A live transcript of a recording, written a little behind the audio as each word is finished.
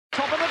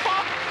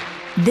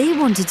They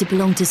wanted to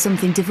belong to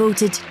something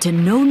devoted to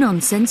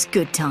no-nonsense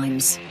good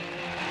times.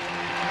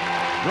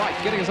 Right,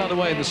 getting us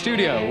underway in the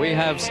studio, we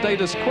have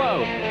Status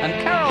Quo and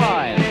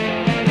Caroline.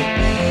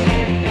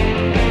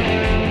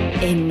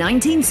 In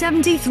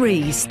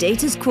 1973,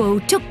 Status Quo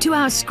took to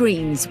our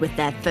screens with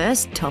their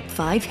first top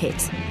 5 hit.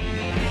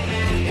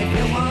 If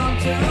you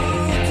want to,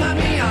 turn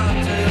me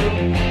on to,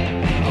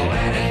 oh,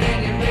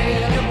 anything you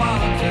really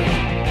want to,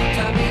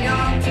 turn me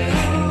on to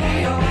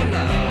your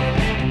love.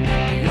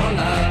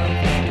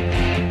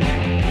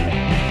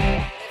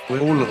 We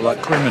all look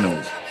like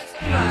criminals.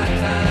 My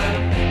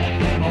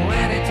time, oh,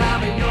 any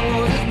time of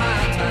yours is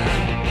my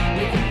time.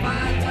 We can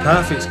find time.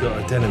 Perfect's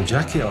got a denim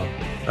jacket on,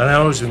 and I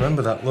always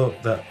remember that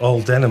look, that all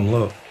denim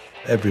look.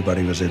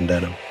 Everybody was in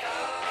denim.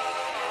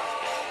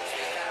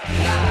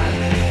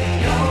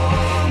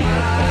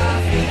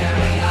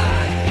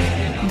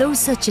 Though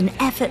such an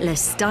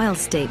effortless style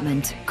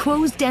statement,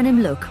 Quo's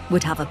denim look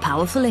would have a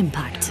powerful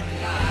impact.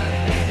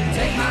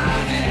 Take my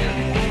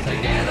hand,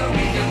 together we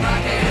can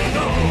rock and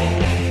roll.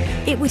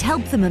 It would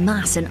help them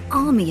amass an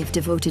army of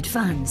devoted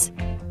fans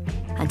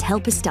and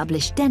help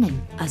establish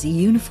denim as a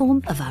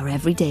uniform of our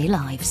everyday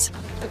lives.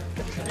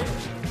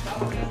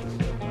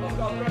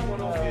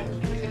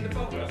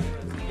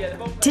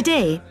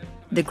 Today,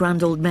 the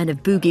grand old men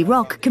of Boogie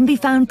Rock can be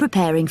found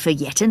preparing for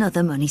yet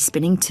another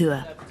money-spinning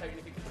tour.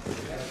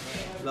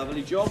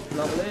 Lovely job,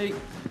 lovely.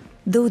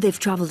 Though they've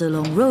travelled a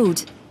long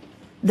road,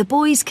 the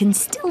boys can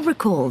still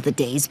recall the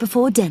days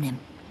before denim.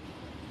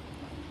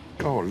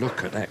 Oh,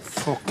 look at that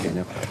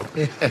fucking...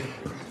 Yeah,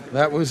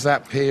 that was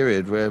that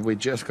period where we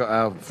just got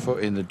our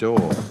foot in the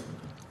door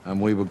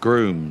and we were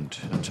groomed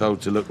and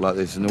told to look like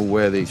this and all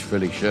wear these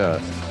frilly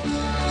shirts.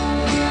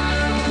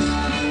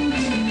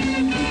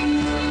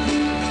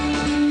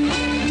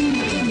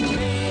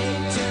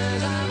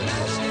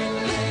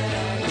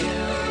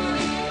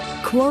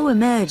 Quo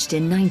emerged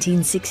in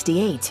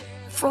 1968,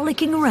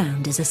 frolicking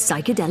around as a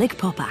psychedelic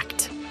pop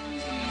act.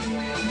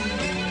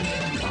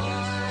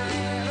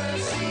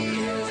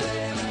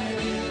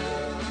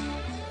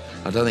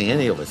 I don't think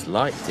any of us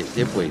liked it,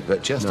 did we?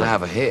 But just to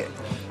have a hit.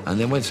 And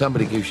then when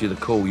somebody gives you the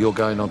call, you're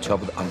going on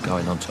top of the... I'm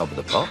going on top of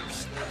the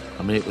pops.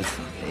 I mean,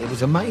 it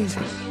was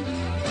amazing.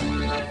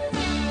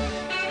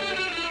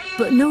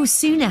 But no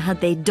sooner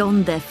had they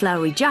donned their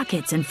flowery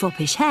jackets and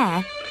foppish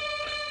hair,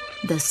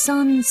 the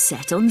sun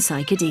set on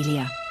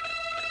psychedelia.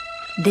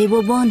 They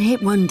were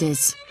one-hit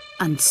wonders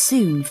and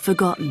soon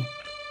forgotten.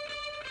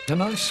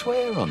 Can I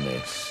swear on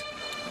this?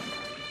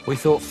 We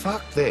thought,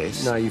 fuck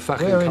this. No, you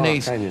fucking wearing can't,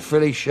 these can you?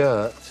 frilly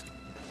shirts.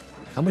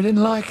 And we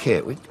didn't like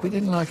it. We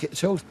didn't like it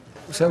at all.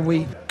 So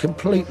we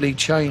completely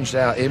changed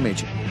our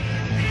image.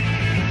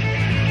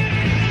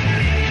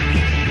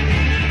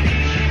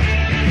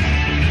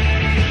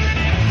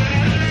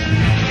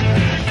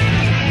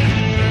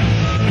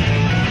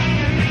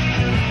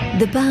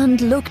 The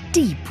band looked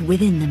deep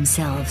within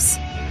themselves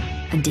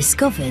and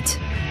discovered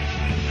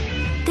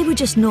they were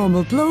just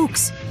normal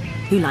blokes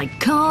who liked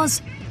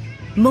cars,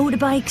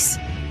 motorbikes,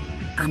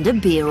 and a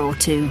beer or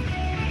two.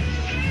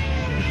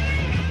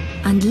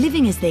 And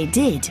living as they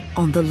did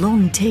on the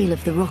long tail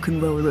of the rock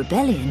and roll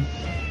rebellion,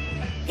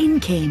 in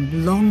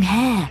came long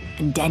hair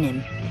and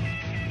denim,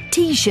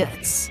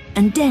 t-shirts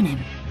and denim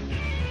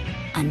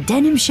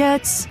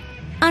shirts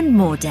and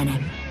more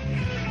denim.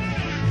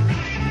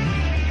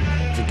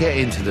 To get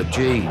into the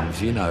jeans,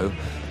 you know,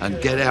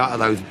 and get out of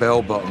those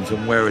bell-bottoms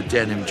and wear a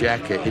denim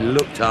jacket, it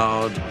looked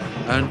hard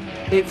and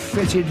it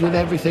fitted with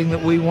everything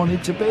that we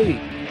wanted to be.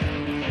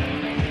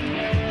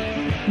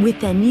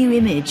 With their new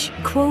image,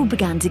 Quo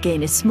began to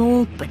gain a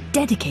small but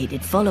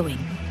dedicated following.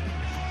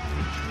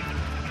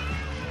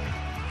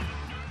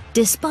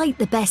 Despite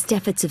the best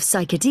efforts of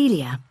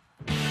psychedelia,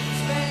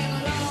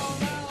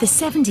 the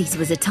 70s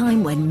was a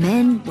time when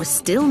men were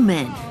still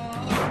men.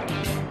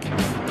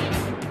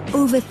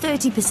 Over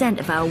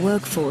 30% of our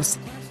workforce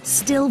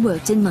still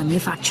worked in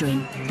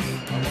manufacturing.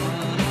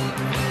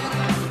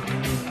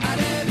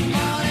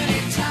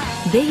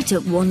 They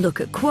took one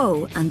look at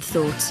Quo and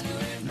thought,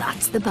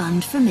 that's the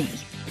band for me.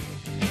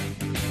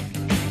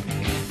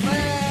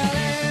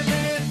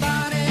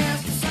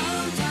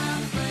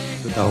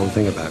 The whole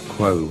thing about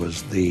Quo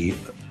was the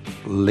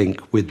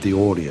link with the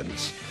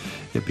audience.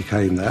 It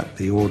became that.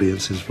 The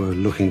audiences were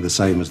looking the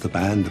same as the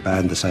band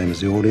the same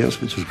as the audience,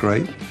 which was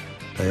great.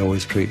 They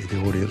always treated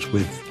the audience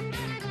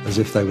as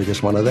if they were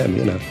just one of them,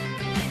 you know.